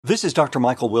This is Dr.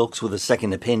 Michael Wilkes with a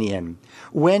second opinion.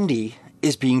 Wendy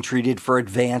is being treated for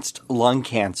advanced lung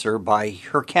cancer by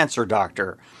her cancer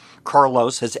doctor.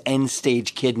 Carlos has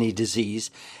end-stage kidney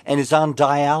disease and is on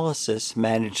dialysis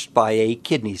managed by a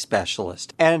kidney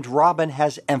specialist. And Robin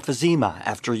has emphysema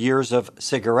after years of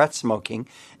cigarette smoking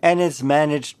and is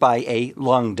managed by a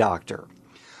lung doctor.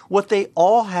 What they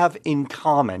all have in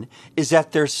common is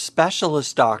that their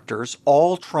specialist doctors,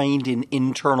 all trained in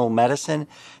internal medicine,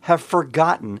 have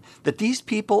forgotten that these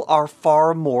people are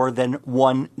far more than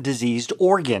one diseased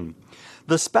organ.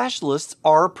 The specialists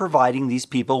are providing these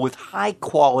people with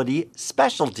high-quality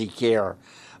specialty care,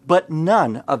 but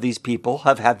none of these people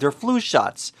have had their flu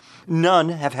shots. None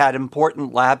have had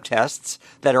important lab tests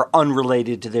that are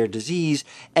unrelated to their disease,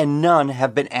 and none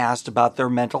have been asked about their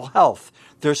mental health,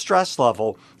 their stress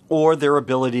level, or their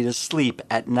ability to sleep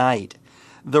at night.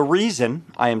 The reason,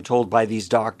 I am told by these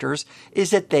doctors, is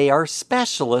that they are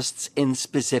specialists in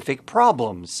specific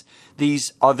problems.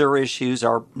 These other issues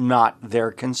are not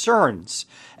their concerns.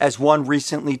 As one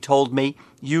recently told me,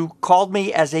 "You called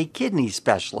me as a kidney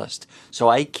specialist, so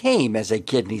I came as a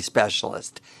kidney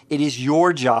specialist. It is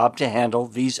your job to handle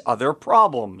these other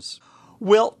problems."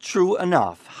 Well, true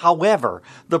enough. However,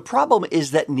 the problem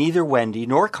is that neither Wendy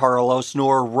nor Carlos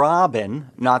nor Robin,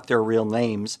 not their real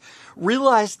names,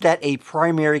 realized that a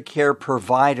primary care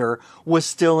provider was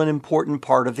still an important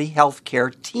part of the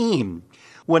healthcare team.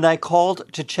 When I called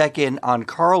to check in on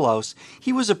Carlos,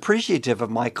 he was appreciative of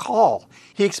my call.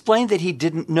 He explained that he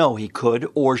didn't know he could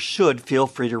or should feel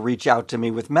free to reach out to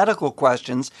me with medical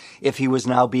questions if he was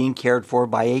now being cared for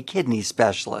by a kidney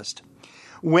specialist.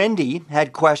 Wendy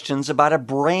had questions about a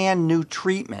brand new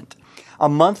treatment. A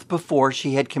month before,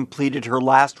 she had completed her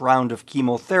last round of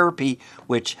chemotherapy,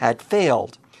 which had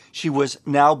failed. She was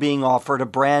now being offered a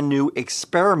brand new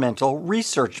experimental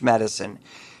research medicine.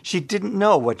 She didn't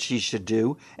know what she should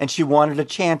do, and she wanted a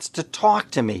chance to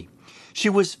talk to me. She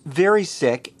was very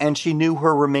sick, and she knew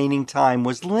her remaining time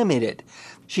was limited.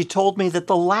 She told me that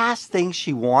the last thing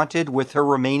she wanted with her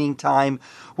remaining time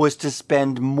was to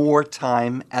spend more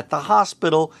time at the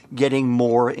hospital getting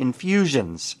more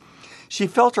infusions. She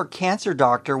felt her cancer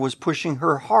doctor was pushing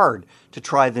her hard to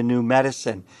try the new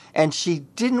medicine, and she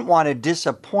didn't want to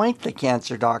disappoint the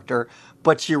cancer doctor,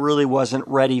 but she really wasn't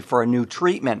ready for a new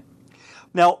treatment.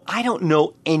 Now, I don't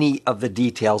know any of the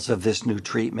details of this new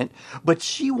treatment, but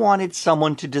she wanted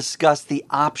someone to discuss the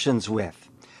options with.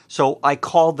 So I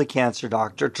called the cancer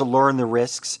doctor to learn the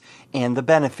risks and the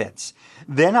benefits.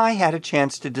 Then I had a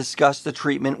chance to discuss the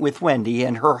treatment with Wendy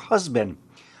and her husband.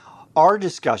 Our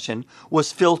discussion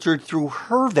was filtered through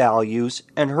her values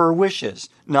and her wishes,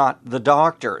 not the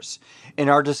doctor's. In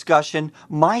our discussion,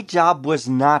 my job was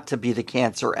not to be the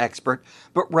cancer expert,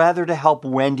 but rather to help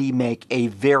Wendy make a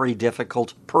very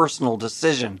difficult personal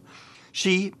decision.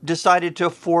 She decided to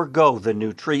forego the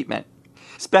new treatment.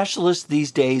 Specialists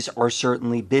these days are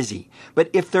certainly busy, but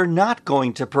if they're not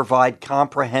going to provide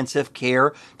comprehensive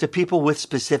care to people with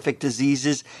specific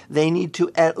diseases, they need to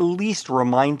at least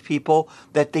remind people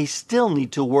that they still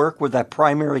need to work with a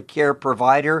primary care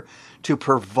provider to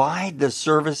provide the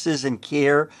services and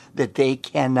care that they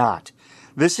cannot.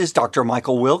 This is Dr.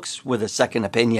 Michael Wilkes with a second opinion.